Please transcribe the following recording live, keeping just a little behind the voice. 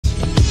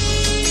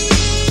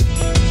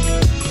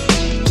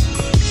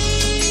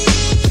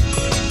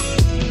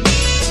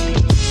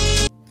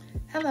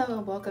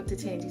welcome to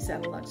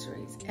Tangie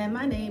Luxuries. And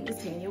my name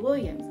is Tanya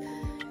Williams.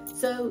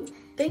 So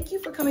thank you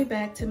for coming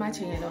back to my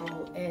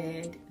channel,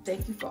 and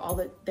thank you for all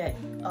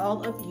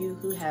of you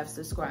who have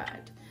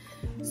subscribed.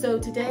 So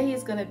today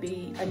is going to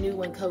be a new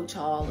one Coach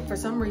haul. For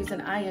some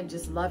reason, I am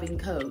just loving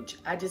Coach.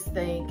 I just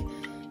think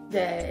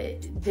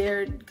that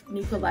their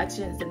new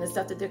collections and the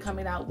stuff that they're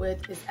coming out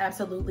with is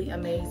absolutely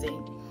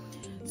amazing.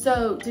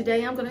 So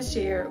today I'm going to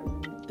share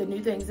the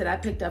new things that I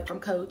picked up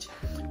from Coach.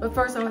 But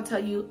first I want to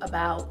tell you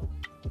about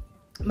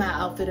my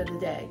outfit of the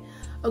day.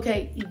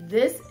 Okay,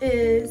 this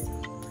is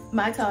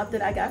my top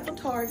that I got from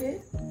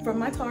Target, from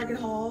my Target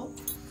haul.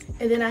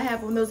 And then I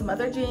have one of those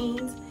mother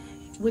jeans,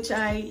 which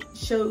I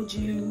showed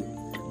you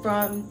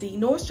from the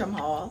Nordstrom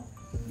haul.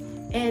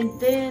 And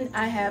then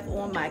I have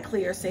on my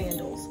clear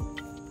sandals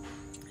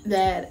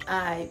that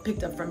I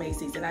picked up from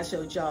Macy's, and I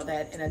showed y'all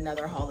that in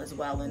another haul as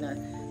well, in a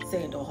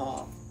sandal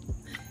haul.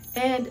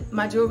 And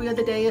my jewelry of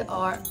the day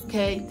are,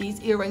 okay,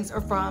 these earrings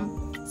are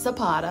from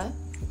Zapata,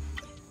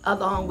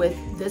 along with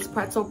this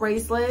pretzel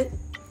bracelet,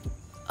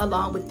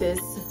 along with this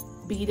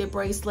beaded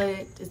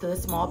bracelet, the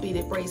small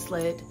beaded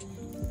bracelet,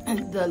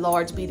 and the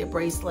large beaded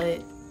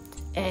bracelet,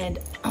 and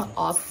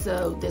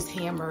also this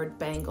hammered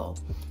bangle,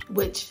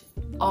 which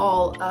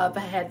I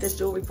had this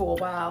jewelry for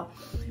a while.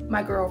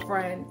 My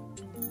girlfriend,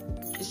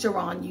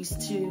 Sharon,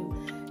 used to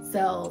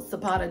sell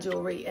Zapata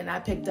jewelry, and I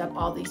picked up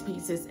all these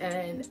pieces,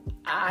 and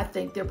I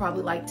think they're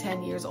probably like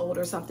 10 years old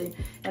or something,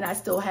 and I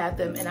still have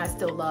them and I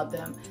still love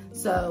them.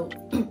 So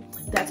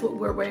that's what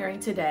we're wearing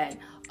today.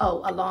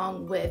 Oh,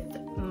 along with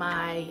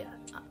my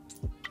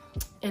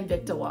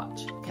Invicta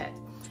watch. Okay,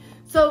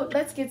 so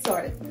let's get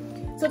started.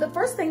 So the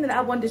first thing that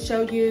I wanted to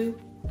show you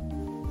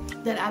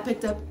that I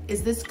picked up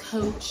is this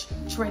Coach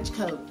trench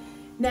coat.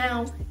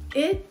 Now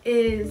it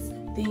is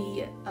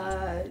the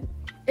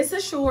it's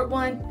a short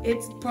one.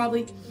 It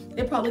probably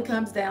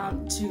comes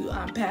down to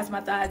past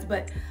my thighs,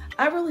 but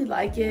I really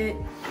like it.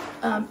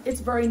 It's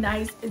very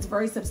nice. It's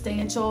very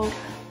substantial.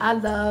 I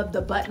love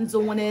the buttons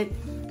on it.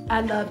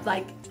 I love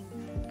like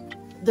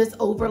this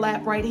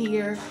overlap right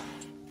here.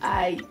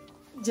 I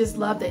just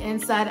love the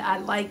inside. I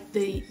like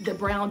the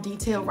brown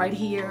detail right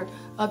here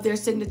of their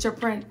signature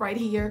print right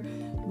here,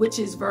 which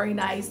is very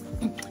nice.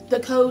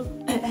 The coat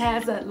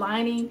has a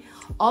lining.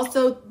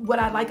 Also, what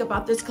I like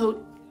about this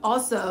coat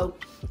also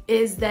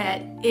is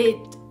that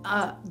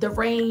the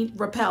rain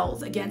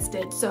repels against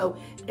it, so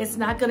it's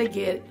not gonna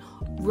get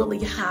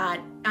really hot,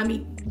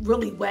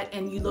 really wet,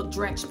 and you look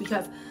drenched,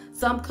 because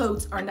some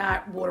coats are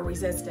not water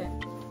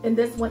resistant, and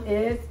this one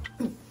is,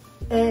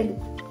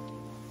 and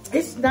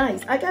it's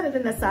nice. I got it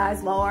in a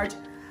size large.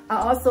 I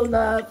also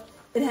love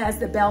it has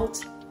the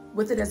belt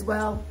with it as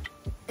well,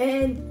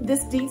 and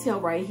this detail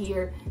right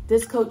here,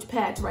 this Coach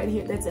patch right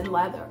here that's in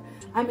leather.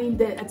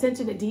 The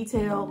attention to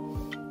detail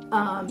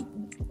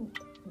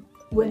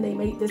when they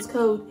made this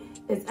coat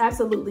is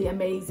absolutely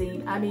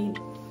amazing.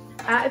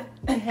 I've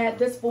had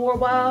this for a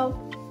while.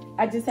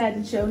 I just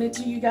hadn't shown it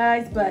to you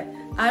guys, but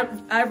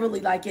I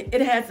really like it.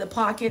 It has the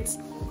pockets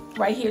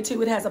right here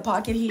too. It has a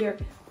pocket here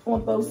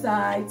on both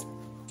sides.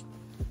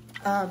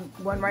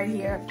 One right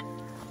here.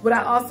 What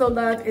I also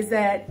love is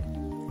that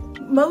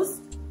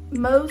most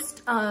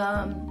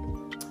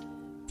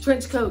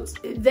trench coats,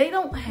 they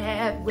don't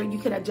have where you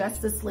can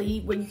adjust the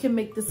sleeve, where you can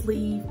make the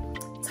sleeve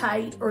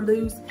tight or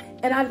loose,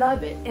 and I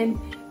love it. And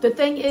the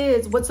thing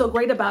is, what's so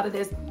great about it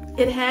is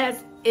it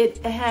has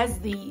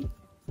the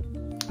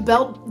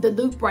belt, the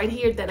loop right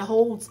here that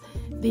holds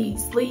the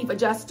sleeve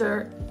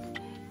adjuster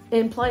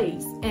in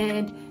place,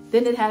 and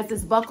then it has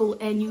this buckle,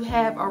 and you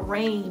have a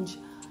range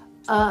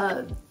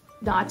of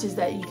notches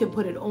that you can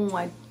put it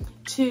on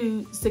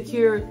to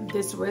secure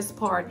this wrist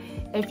part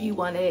if you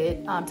want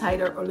it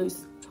tighter or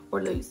loose.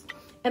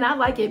 And I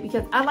like it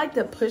because I like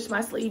to push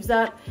my sleeves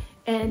up,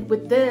 and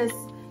with this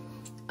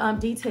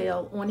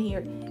detail on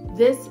here,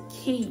 this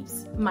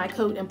keeps my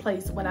coat in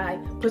place when I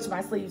push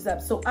my sleeves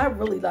up. So I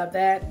really love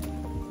that.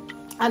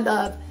 I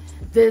love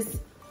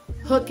this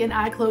hook and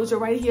eye closure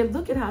right here.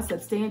 Look at how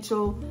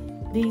substantial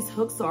these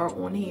hooks are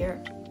on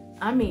here.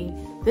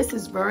 This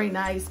is very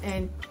nice.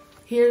 And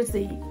here's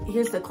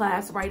the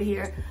clasp right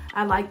here.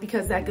 I like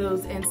because that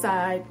goes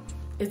inside.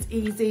 It's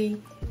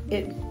easy.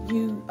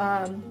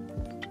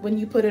 When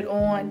you put it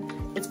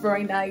on, it's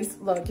very nice.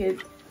 Look,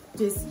 it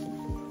just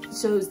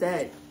shows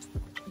that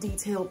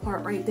detail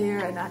part right there,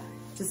 and I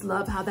just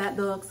love how that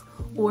looks.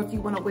 Or if you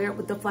want to wear it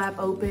with the flap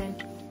open,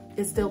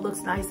 it still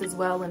looks nice as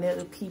well, and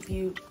it'll keep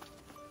you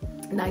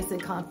nice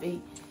and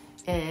comfy.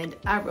 And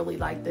I really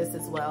like this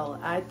as well.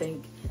 I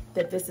think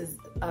that this is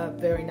a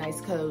very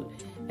nice coat.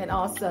 And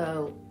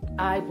also,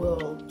 I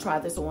will try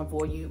this on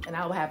for you, and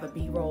I'll have a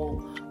B-roll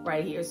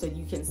right here so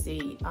you can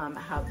see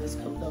how this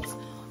coat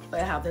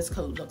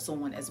looks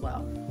on as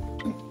well.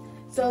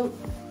 So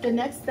the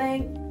next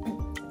thing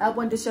I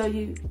wanted to show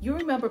you, you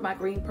remember my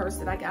green purse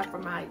that I got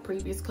from my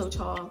previous Coach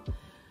haul,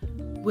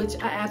 which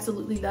I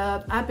absolutely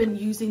love. I've been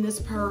using this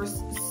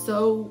purse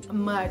so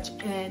much,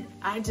 and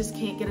I just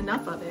can't get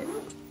enough of it.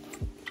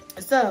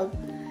 So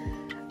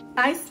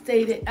I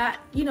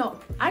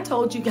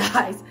told you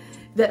guys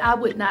that I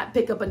would not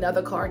pick up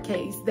another card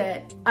case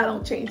that I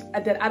don't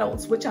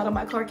switch out of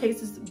my card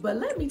cases. But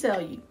let me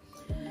tell you,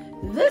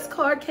 this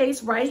card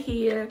case right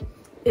here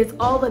is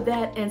all of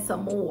that and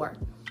some more.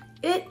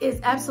 It is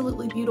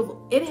absolutely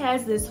beautiful. It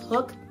has this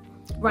hook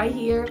right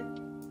here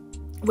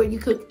where you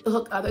could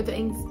hook other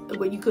things,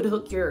 where you could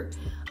hook your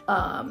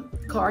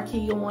car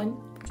key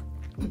on.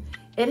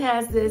 It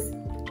has this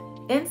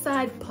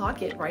inside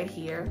pocket right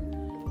here,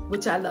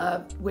 which I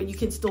love, where you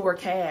can store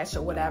cash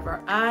or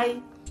whatever.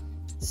 I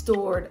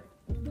still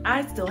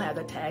have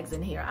the tags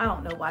in here. I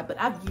don't know why, but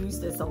I've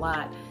used this a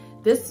lot.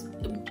 This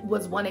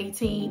was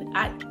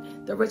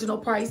 $118, the original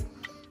price.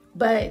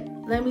 But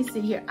let me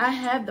see here. I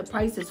have the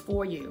prices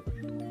for you.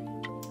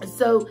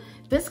 So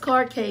this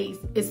card case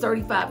is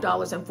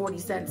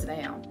 $35.40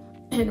 now.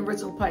 And the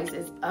original price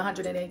is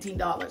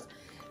 $118.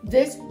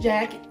 This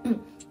jacket,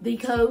 the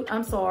coat,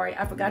 I'm sorry,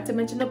 I forgot to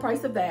mention the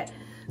price of that.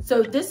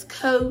 So this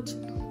coat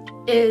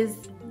is,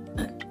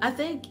 I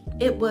think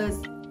it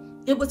was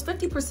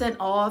 50%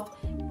 off,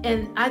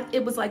 and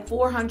it was like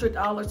 $400,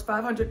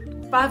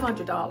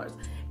 $500,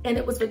 and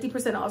it was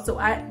 50% off. So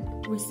I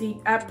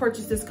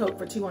purchased this coat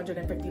for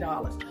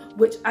 $250,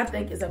 which I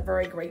think is a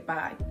very great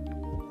buy.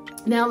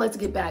 Now let's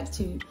get back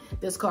to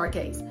this card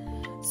case.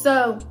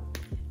 So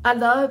I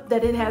love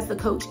that it has the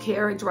Coach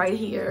carriage right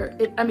here.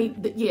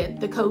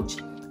 The Coach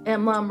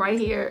emblem right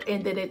here,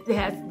 and then it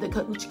has the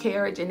Coach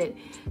carriage, and it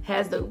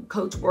has the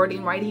Coach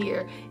wording right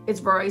here. It's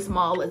very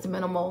small, it's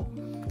minimal.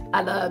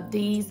 I love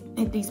these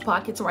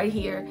pockets right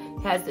here.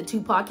 It has the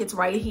 2 pockets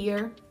right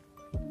here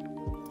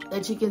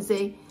that you can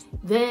see.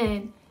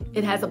 Then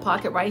it has a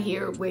pocket right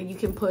here where you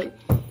can put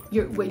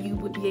where you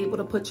would be able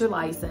to put your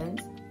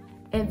license.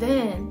 And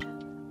then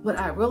what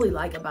I really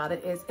like about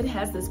it is it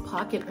has this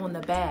pocket on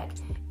the back.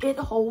 It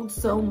holds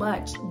so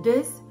much.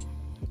 This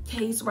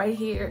case right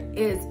here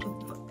is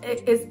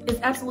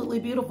absolutely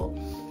beautiful.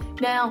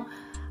 Now,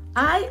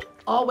 I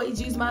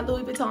always use my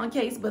Louis Vuitton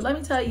case, but let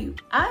me tell you,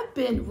 I've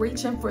been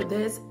reaching for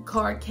this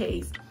card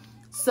case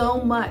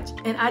so much,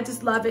 and I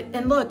just love it.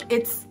 And look,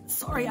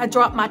 sorry, I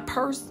dropped my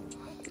purse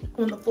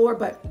on the floor,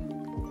 but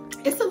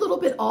it's a little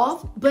bit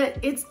off, but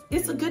it's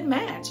a good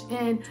match,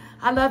 and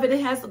I love it.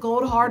 It has the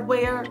gold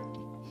hardware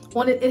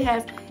on it. It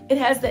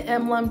has the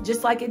emblem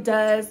just like it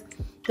does,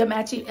 the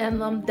matching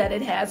emblem that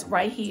it has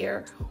right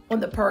here on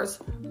the purse,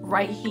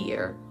 right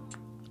here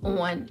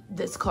on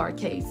this card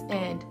case,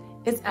 and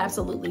it's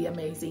absolutely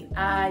amazing.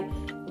 I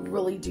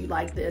really do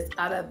like this.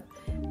 Out of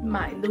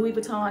my Louis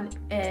Vuitton,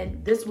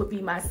 and this would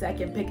be my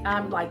second pick.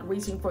 I'm like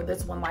reaching for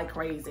this one like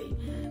crazy.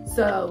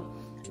 So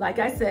like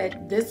I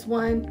said, this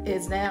one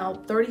is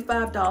now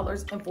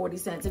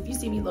 $35.40. If you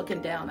see me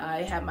looking down,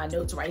 I have my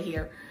notes right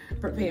here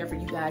prepared for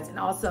you guys. And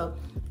also,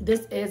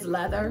 this is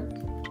leather.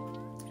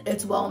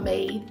 It's well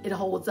made. It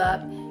holds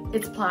up.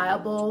 It's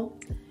pliable.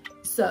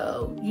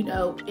 So, you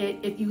know,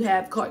 if you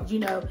have cards, you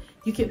know,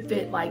 you can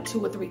fit like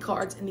 2 or 3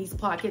 cards in these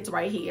pockets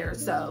right here.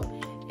 So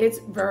it's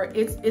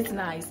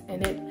nice,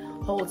 and it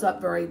holds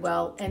up very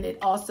well. And it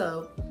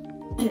also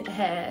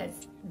has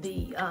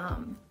the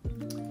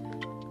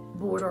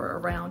border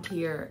around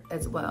here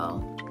as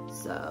well.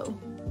 So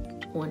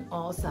on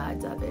all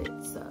sides of it.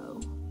 So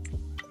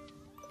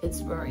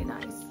it's very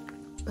nice.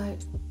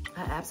 But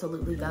I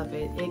absolutely love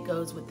it. It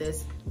goes with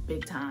this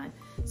big time.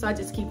 So I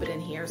just keep it in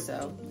here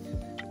so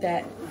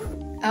that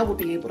I will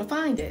be able to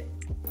find it.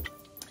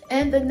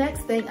 And the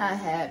next thing I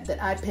had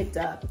that I picked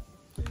up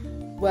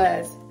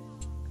was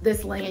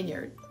this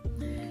lanyard.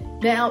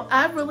 Now,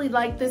 I really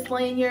like this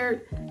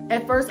lanyard.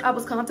 At first, I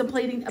was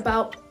contemplating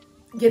about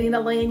getting a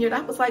lanyard.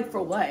 I was like,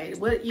 for what?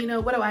 What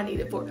do I need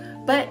it for?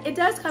 But it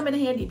does come in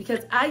handy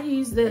because I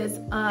use this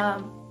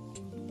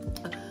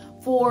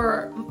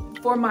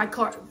for my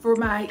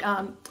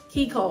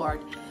key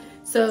card.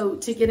 So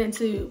to get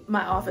into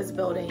my office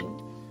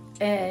building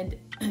and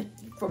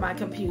for my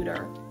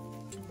computer.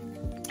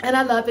 And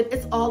I love it.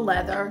 It's all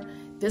leather.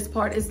 This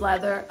part is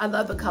leather. I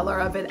love the color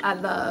of it. I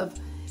love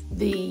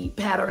the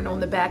pattern on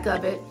the back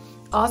of it.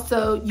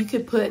 Also, you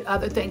could put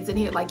other things in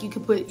here. Like you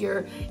could put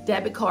your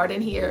debit card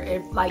in here.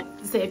 If, like,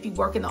 say if you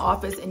work in the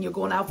office and you're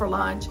going out for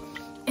lunch.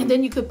 And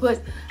then you could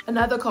put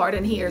another card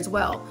in here as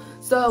well.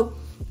 So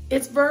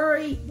it's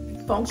very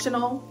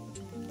functional.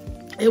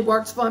 It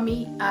works for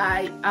me.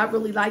 I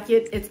really like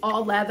it. It's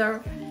all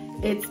leather.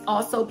 It's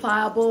also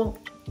pliable.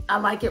 I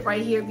like it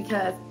right here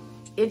because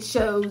it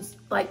shows,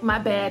 like, my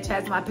badge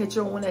has my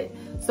picture on it.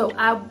 So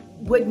I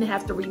wouldn't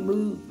have to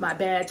remove my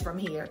badge from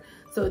here.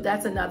 So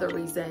that's another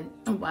reason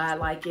why I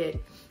like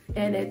it.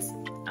 And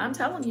I'm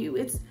telling you,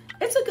 it's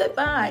a good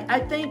buy. I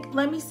think,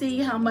 let me see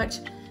how much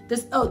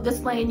this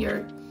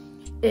lanyard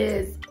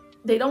is.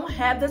 They don't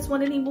have this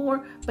one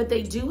anymore, but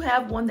they do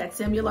have one that's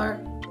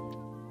similar.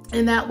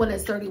 And that one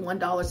is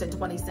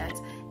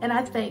 $31.20. And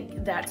I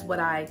think that's what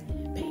I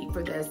paid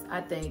for this.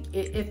 I think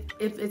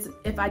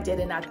if I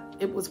didn't,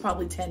 it was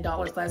probably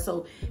 $10 less.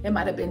 So it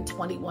might have been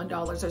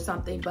 $21 or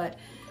something. But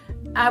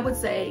I would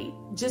say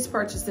just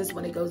purchase this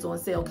when it goes on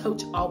sale.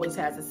 Coach always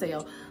has a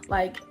sale.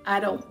 Like,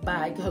 I don't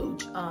buy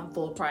Coach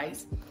full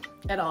price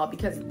at all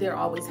because they're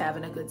always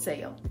having a good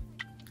sale.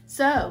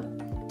 So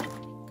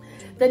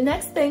the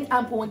next thing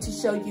I'm going to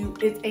show you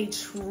is a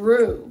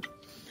true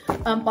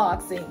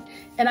unboxing.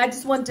 And I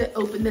just wanted to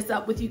open this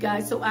up with you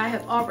guys. So I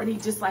have already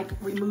just like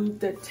removed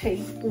the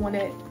tape on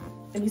it.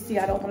 And you see,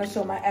 I don't want to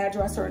show my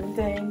address or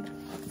anything.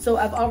 So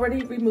I've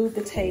already removed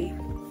the tape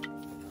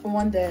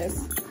on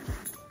this.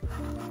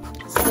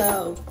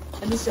 So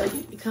let me show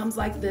you. It comes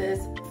like this.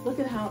 Look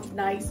at how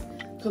nice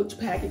Coach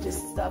packages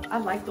stuff. I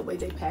like the way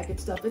they package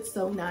stuff. It's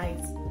so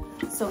nice.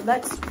 So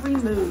let's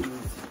remove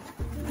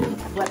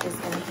what is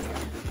in here.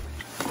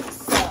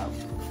 So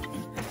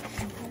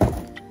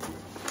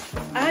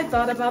I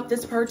thought about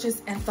this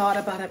purchase and thought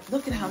about it.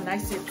 Look at how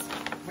nice it's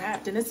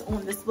wrapped, and it's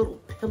on this little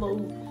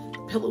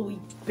pillowy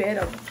bed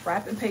of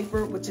wrapping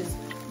paper, which is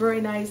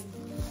very nice.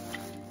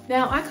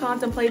 Now I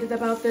contemplated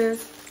about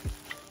this.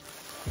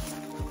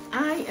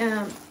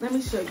 Let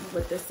me show you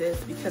what this is,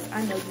 because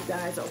I know you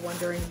guys are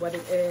wondering what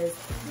it is,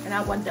 and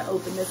I wanted to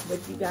open this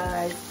with you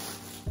guys.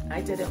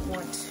 I didn't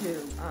want to,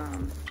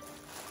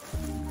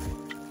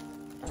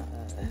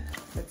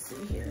 let's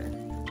see here.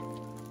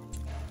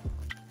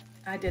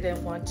 I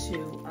didn't want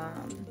to,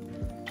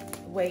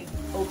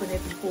 open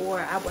it before.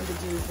 I wanted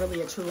to do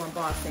really a true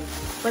unboxing.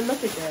 But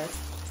look at this.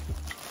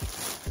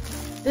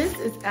 This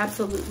is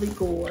absolutely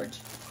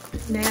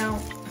gorgeous. Now,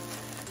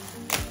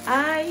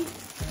 I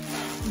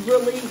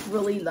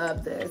really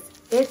love this.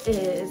 It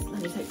is,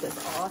 let me take this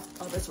off,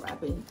 all this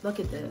wrapping. Look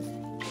at this.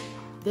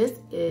 This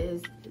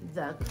is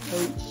the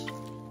Coach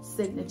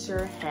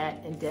signature hat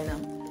and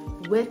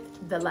denim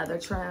with the leather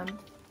trim.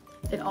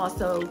 It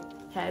also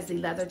has the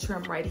leather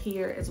trim right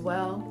here as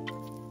well.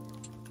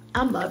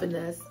 I'm loving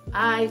this.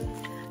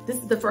 This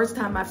is the first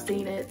time I've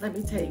seen it. Let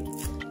me take,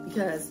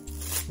 because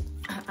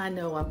I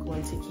know I'm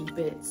going to keep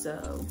it,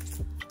 so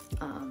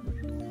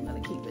I'm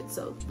gonna keep it.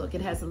 So look,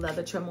 it has a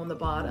leather trim on the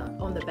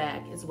bottom, on the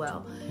back as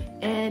well.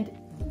 And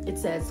it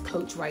says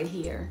Coach right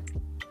here.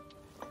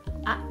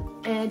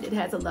 And it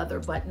has a leather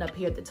button up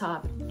here at the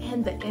top.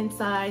 And the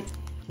inside,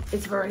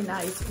 it's very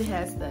nice. It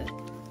has the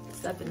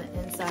stuff in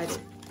the inside.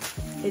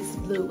 It's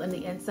blue on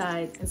the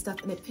inside and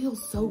stuff, and it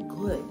feels so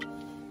good.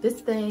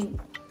 This thing,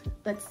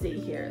 let's see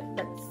here.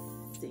 Let's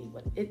see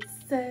what it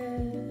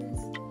says.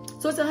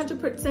 So it's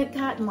 100%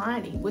 cotton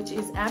lining, which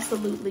is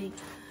absolutely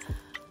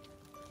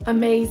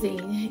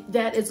amazing.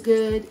 That is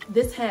good.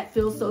 This hat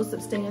feels so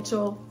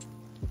substantial.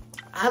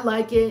 I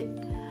like it.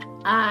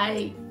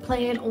 I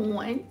plan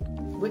on,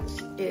 which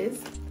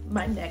is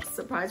my next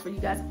surprise for you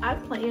guys, I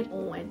plan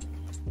on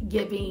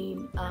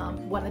giving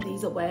one of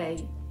these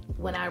away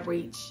when I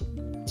reach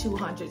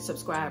 200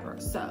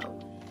 subscribers. So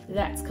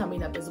that's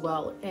coming up as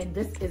well. And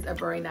this is a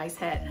very nice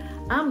hat.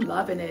 I'm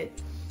loving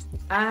it.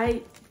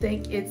 I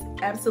think it's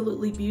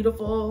absolutely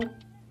beautiful.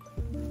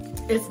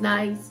 It's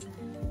nice,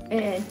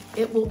 and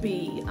it will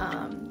be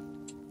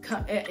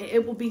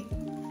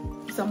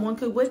someone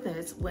could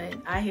witness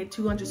when I hit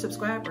 200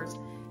 subscribers.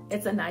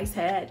 It's a nice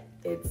hat.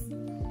 It's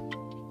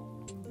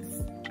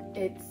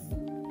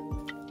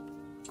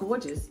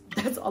gorgeous.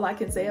 That's all I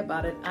can say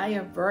about it. I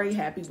am very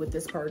happy with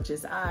this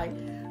purchase. I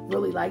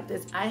really like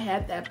this. I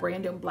had that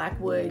Brandon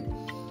Blackwood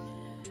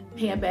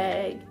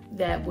handbag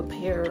that would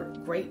pair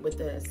great with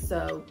this.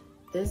 So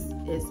this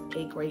is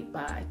a great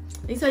buy.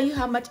 Let me tell you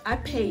how much I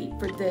paid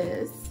for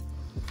this.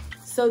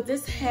 So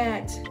this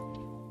hat,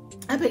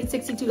 I paid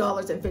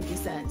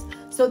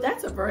 $62.50. So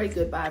that's a very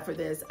good buy for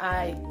this.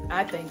 I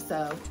think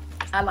so.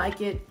 I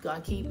like it, gonna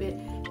keep it,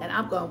 and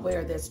I'm gonna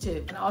wear this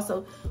too. And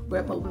also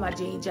wear it with my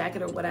jean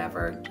jacket or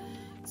whatever.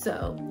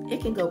 So it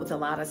can go with a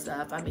lot of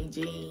stuff. I mean,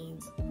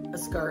 jeans, a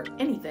skirt,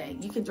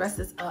 anything. You can dress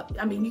this up.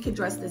 I mean, you can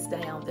dress this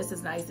down. This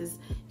is nice. You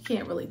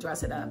can't really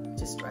dress it up,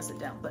 just dress it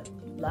down, but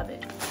love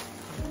it.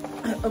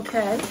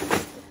 Okay.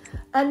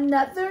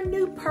 Another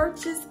new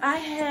purchase I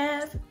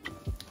have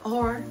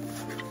are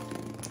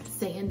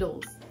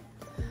sandals.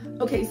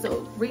 Okay,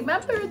 so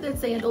remember the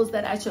sandals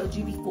that I showed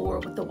you before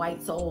with the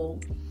white sole?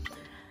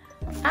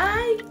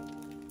 I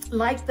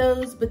like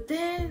those, but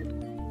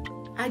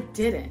then I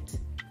didn't.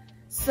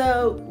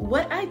 So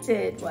what I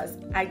did was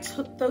I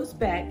took those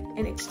back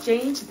and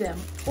exchanged them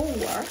for,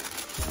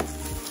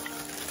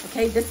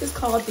 okay, this is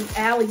called the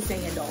Alley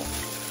sandal.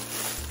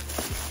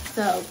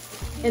 So,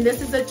 and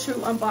this is a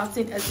true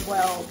unboxing as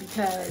well,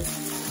 because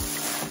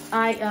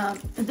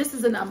this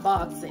is an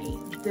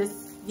unboxing.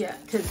 This, yeah,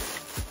 because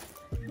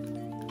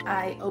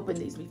I opened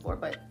these before,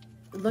 but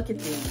look at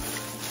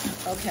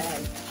these.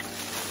 Okay.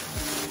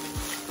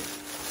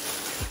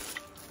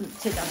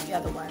 Take out the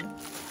other one.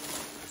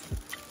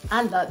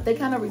 They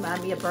kind of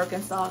remind me of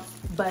Birkenstocks,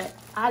 but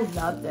I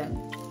love them.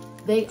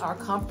 They are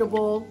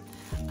comfortable.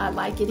 I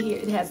like it here.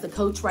 It has the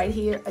Coach right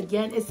here.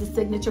 Again, it's the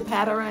signature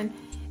pattern.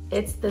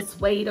 It's the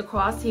suede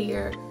across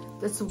here,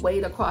 the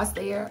suede across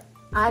there.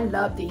 I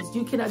love these.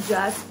 You can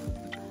adjust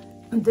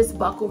this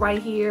buckle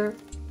right here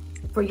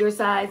for your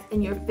size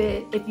and your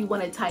fit if you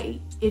want it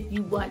tight, if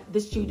you want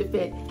this shoe to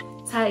fit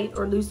tight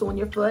or loose on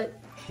your foot.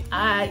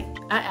 I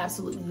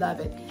absolutely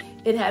love it.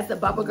 It has the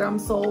bubblegum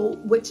sole,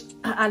 which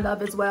I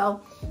love as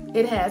well.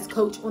 It has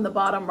Coach on the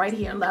bottom right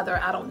here in leather.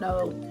 I don't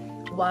know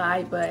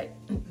why, but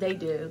they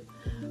do.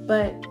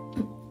 But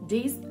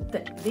these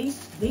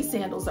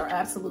sandals are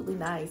absolutely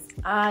nice.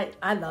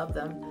 I love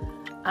them.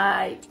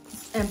 I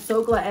am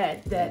so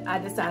glad that I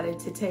decided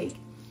to take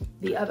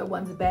the other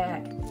ones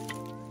back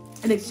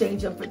and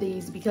exchange them for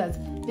these, because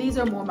these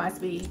are more my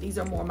speed, these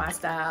are more my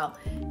style,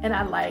 and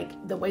I like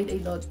the way they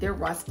look. They're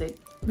rustic.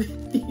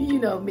 You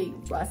know me,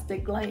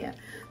 rustic glam.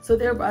 So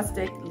they're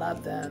rustic,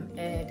 love them,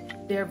 and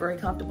they're very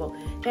comfortable.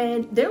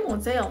 And they're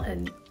on sale,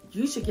 and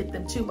you should get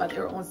them too while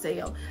they're on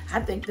sale. I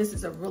think this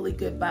is a really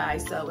good buy.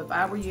 So if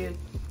I were you,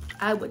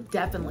 I would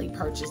definitely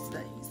purchase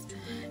these.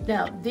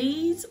 Now,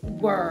 these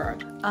were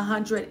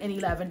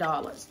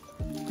 $111,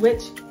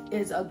 which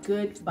is a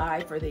good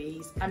buy for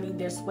these. I mean,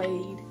 they're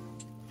suede.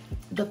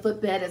 The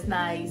footbed is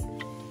nice.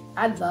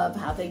 I love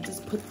how they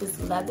just put this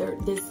leather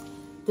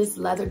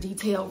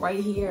detail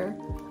right here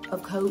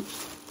of Coach.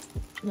 I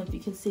don't know if you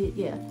can see it,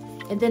 yeah.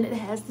 And then it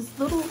has this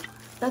little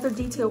leather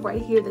detail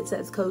right here that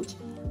says Coach,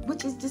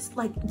 which is just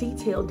like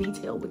detail,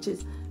 which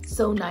is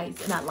so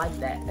nice. And I like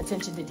that,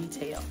 attention to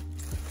detail.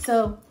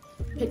 So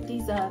pick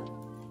these up.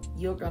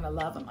 You're gonna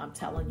love them. I'm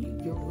telling you,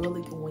 you're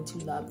really going to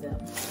love them.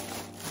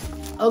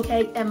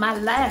 Okay, and my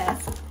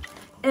last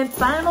and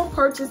final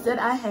purchase that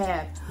I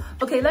have.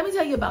 Okay, let me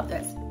tell you about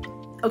this.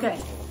 Okay,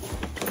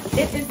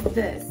 it is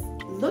this.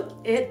 Look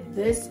at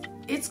this.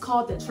 It's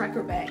called the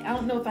Trekker bag. I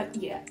don't know if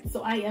yeah,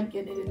 so I am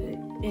getting it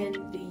in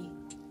the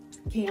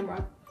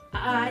camera.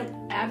 I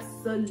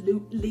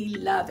absolutely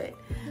love it.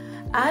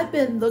 I've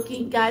been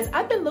looking, guys,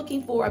 I've been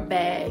looking for a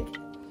bag,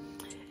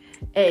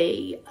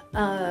 a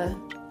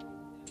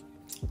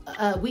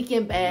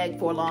weekend bag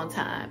for a long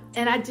time.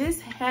 And I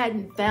just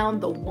hadn't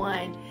found the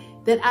one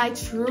that I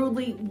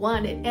truly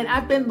wanted. And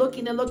I've been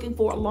looking and looking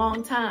for a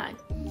long time.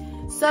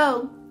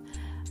 So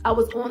I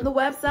was on the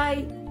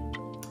website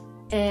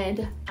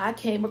and I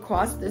came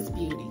across this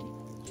beauty.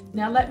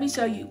 Now let me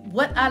show you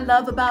what I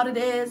love about it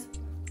is,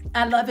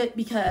 I love it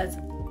because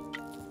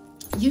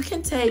you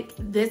can take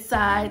this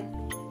side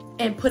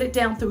and put it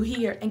down through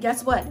here. And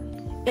guess what?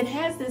 It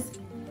has this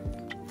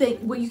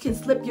thing where you can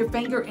slip your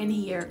finger in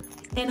here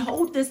and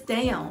hold this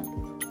down.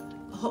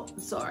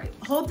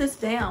 Hold this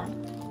down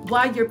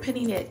while you're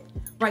pinning it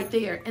right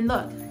there. And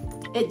look,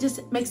 it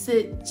just makes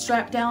it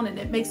strap down and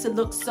it makes it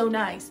look so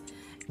nice.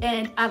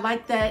 And I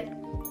like that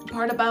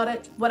part about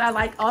it. What I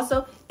like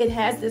also, it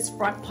has this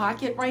front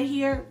pocket right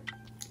here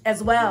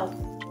as well.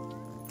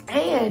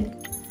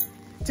 And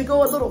to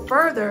go a little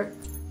further,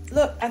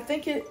 look, I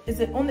think is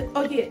it on the,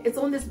 oh yeah, it's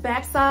on this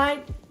back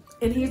side.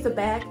 And here's the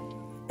back.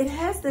 It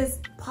has this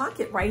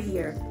pocket right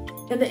here.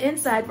 And the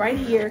inside right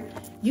here,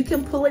 you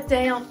can pull it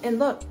down and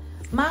look,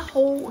 my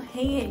whole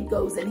hand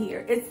goes in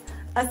here. It's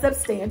a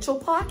substantial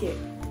pocket,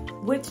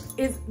 which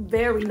is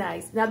very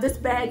nice. Now this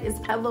bag is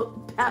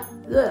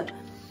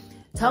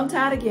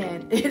tongue-tied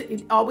again.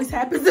 It always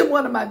happens in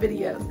one of my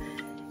videos.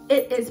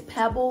 It is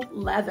pebble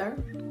leather.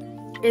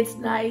 It's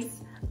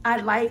nice. I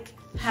like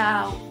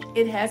how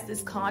it has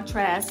this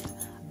contrast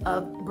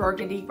of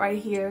burgundy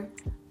right here.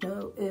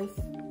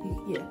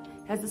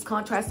 Has this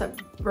contrast of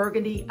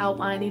burgundy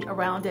outlining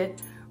around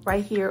it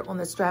right here on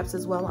the straps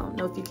as well. I don't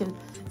know if you can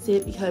see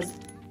it because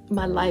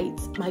my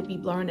lights might be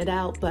blurring it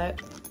out, but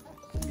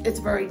it's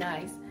very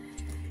nice.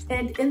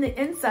 And in the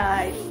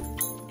inside,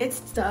 it's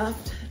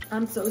stuffed.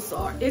 I'm so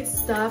sorry. It's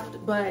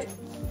stuffed, but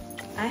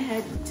I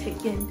hadn't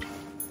taken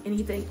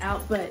anything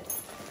out, but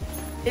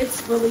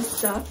it's really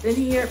stuffed in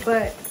here.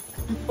 But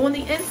on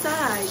the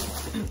inside,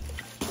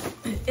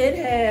 it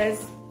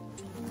has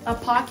a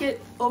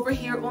pocket over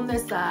here on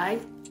this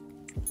side.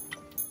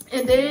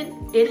 And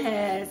then it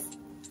has,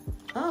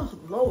 oh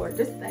Lord,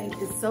 this thing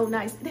is so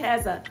nice. It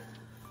has a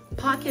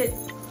pocket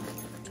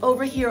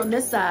over here on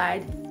this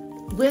side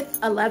with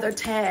a leather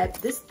tab.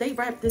 They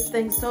wrap this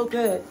thing so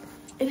good.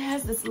 It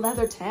has this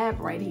leather tab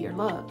right here,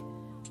 look.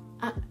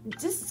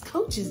 This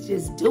Coach is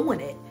just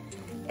doing it.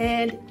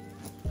 And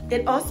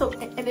it also,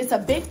 and it's a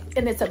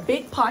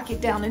big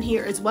pocket down in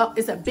here as well.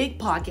 It's a big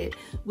pocket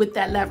with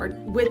that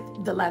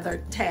the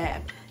leather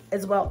tab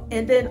as well.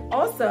 And then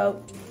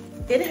also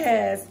it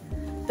has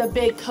the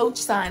big Coach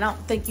sign. I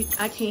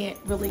can't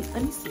really,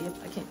 let me see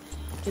if I can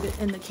get it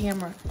in the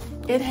camera.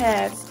 It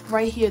has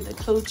right here the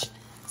Coach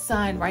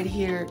sign right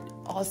here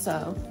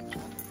also.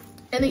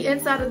 And the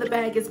inside of the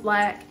bag is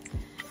black.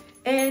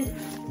 And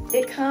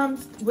it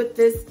comes with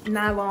this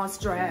nylon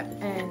strap.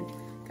 And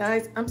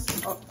guys,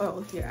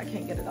 here, I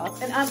can't get it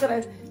off. And I'm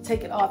gonna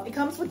take it off. It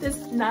comes with this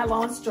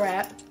nylon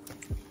strap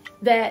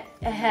that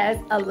has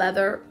a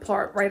leather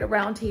part right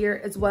around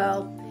here as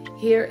well.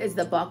 Here is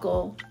the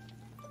buckle,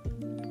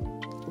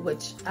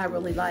 which I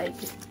really like.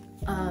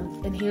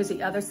 And here's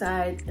the other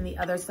side, and the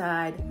other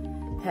side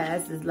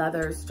has this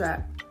leather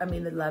strap,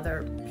 the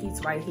leather piece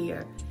right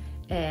here,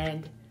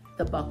 and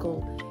the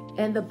buckle.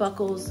 And the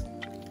buckles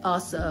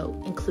also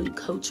include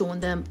Coach on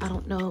them. I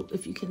don't know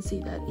if you can see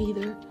that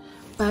either,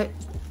 but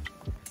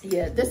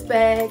yeah, this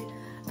bag,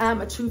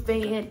 I'm a true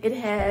fan. It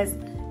has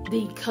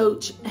the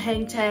Coach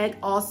hang tag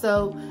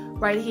also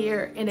right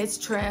here, and it's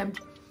trimmed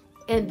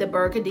in the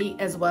burgundy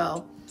as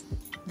well.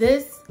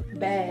 This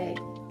bag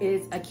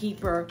is a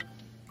keeper.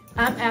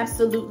 I'm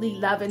absolutely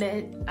loving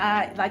it.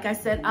 Like I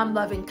said, I'm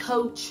loving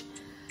Coach.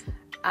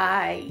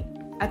 I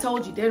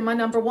told you, they're my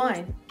number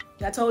one.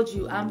 I told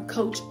you, I'm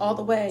Coach all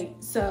the way.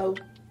 So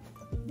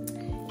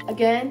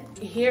again,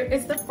 here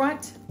is the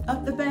front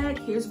of the bag.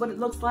 Here's what it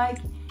looks like.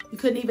 You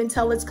couldn't even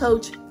tell it's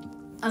Coach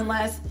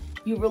unless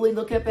you really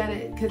look up at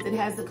it, because it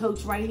has the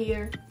Coach right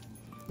here.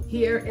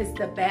 Here is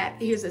the back.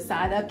 Here's the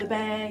side of the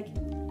bag.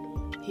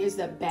 Here's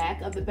the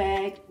back of the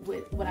bag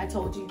with what I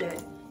told you,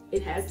 that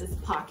it has this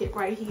pocket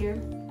right here.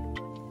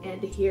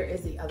 And here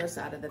is the other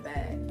side of the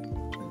bag.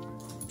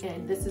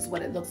 And this is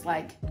what it looks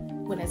like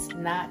when it's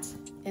not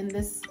in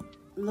this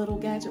little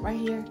gadget right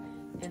here.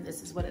 And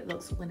this is what it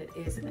looks when it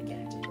is in the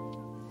gadget.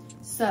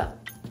 So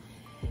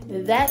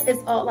that is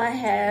all I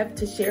have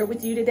to share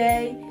with you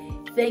today.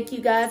 Thank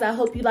you guys. I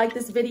hope you like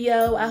this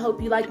video. I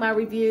hope you like my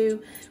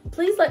review.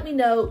 Please let me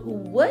know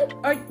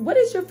what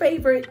is your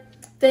favorite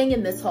thing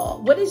in this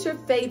haul? What is your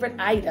favorite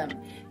item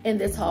in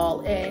this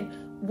haul?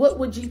 And what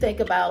would you think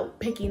about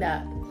picking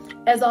up?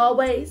 As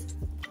always,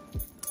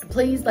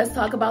 please let's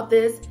talk about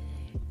this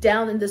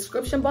down in the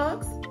description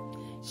box.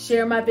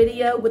 Share my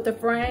video with a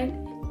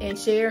friend and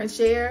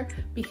share,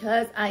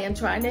 because I am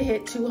trying to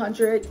hit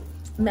 200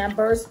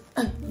 members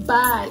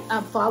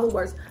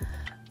followers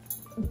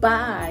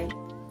by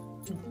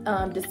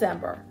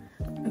December,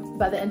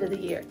 by the end of the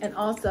year. And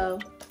also,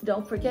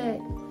 don't forget,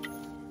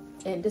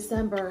 in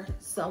December,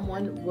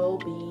 someone will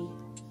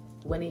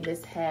be winning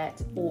this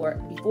hat, or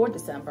before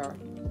December,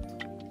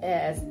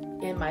 as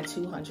in my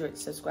 200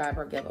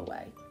 subscriber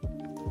giveaway.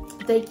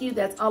 Thank you.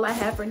 That's all I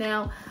have for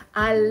now.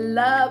 I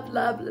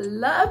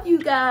love you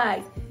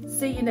guys.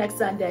 See you next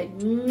Sunday.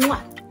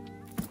 Mwah.